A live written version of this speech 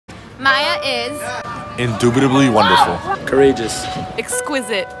Maya is indubitably wonderful, courageous,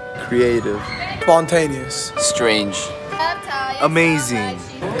 exquisite, creative, spontaneous, strange, amazing,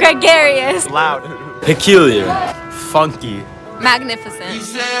 gregarious, loud, peculiar, funky, magnificent. He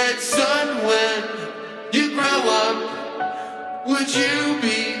said, son, when you grow up, would you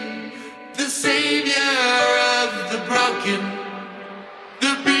be the savior of the broken,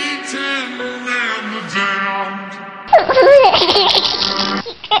 the beaten and the damned?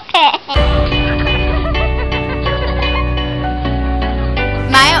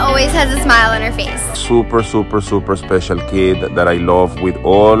 Maya always has a smile on her face. super special kid that I love with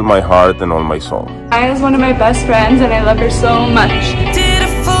all my heart and all my soul. Maya is one of my best friends and I love her so much. Did a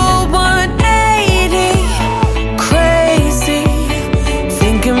full 180, crazy,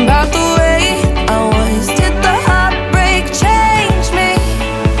 thinking about the way I was. Did the heartbreak change me?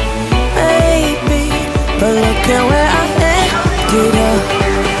 Maybe, but look at where I ended up.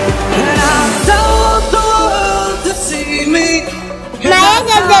 And I don't want the world to see me. Maya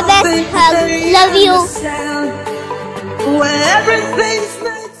gives the best hug. Love you.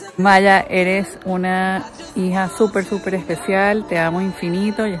 Maya, eres una hija súper especial, te amo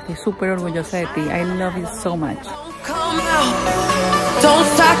infinito y estoy súper orgullosa de ti. I love you so much. Don't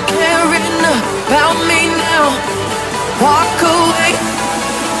stop caring about me now. Walk away,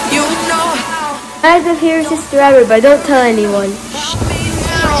 you know how. Maya's the favorite sister ever, but don't tell anyone.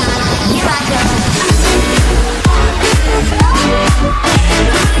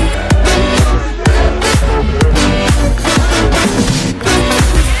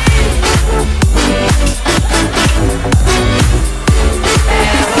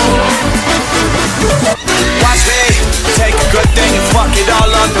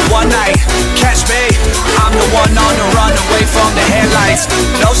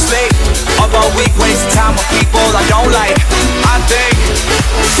 No sleep, about week wasting time with people I don't like. I think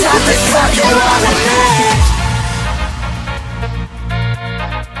something's fucking wrong with me.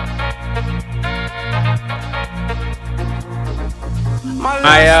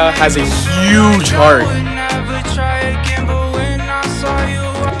 Maya has a huge heart.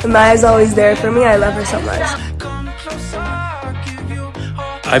 Maya's always there for me. I love her so much.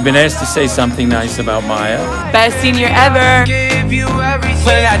 I've been asked to say something nice about Maya. Best senior ever.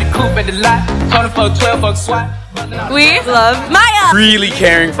 We love Maya. Really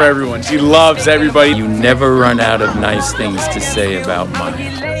caring for everyone. She loves everybody. You never run out of nice things to say about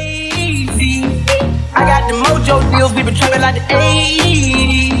Maya. I got the mojo deals, we been trapping like the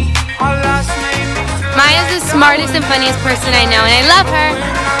 80s. Maya's the smartest and funniest person I know, and I love her.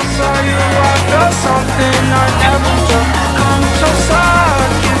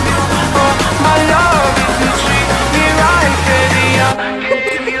 My love